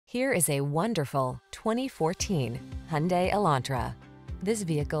Here is a wonderful 2014 Hyundai Elantra. This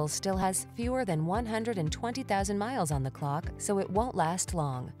vehicle still has fewer than 120,000 miles on the clock, so it won't last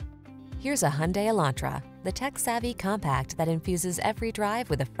long. Here's a Hyundai Elantra, the tech-savvy compact that infuses every drive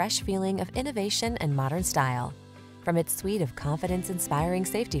with a fresh feeling of innovation and modern style. From its suite of confidence-inspiring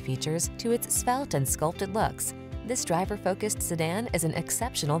safety features to its svelte and sculpted looks, this driver-focused sedan is an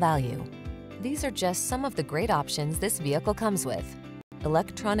exceptional value. These are just some of the great options this vehicle comes with: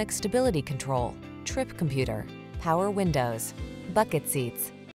 electronic stability control, trip computer, power windows, bucket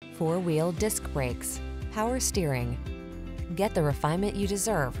seats, four-wheel disc brakes, power steering. Get the refinement you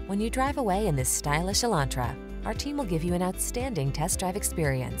deserve when you drive away in this stylish Elantra. Our team will give you an outstanding test drive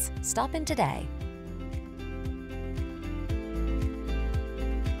experience. Stop in today.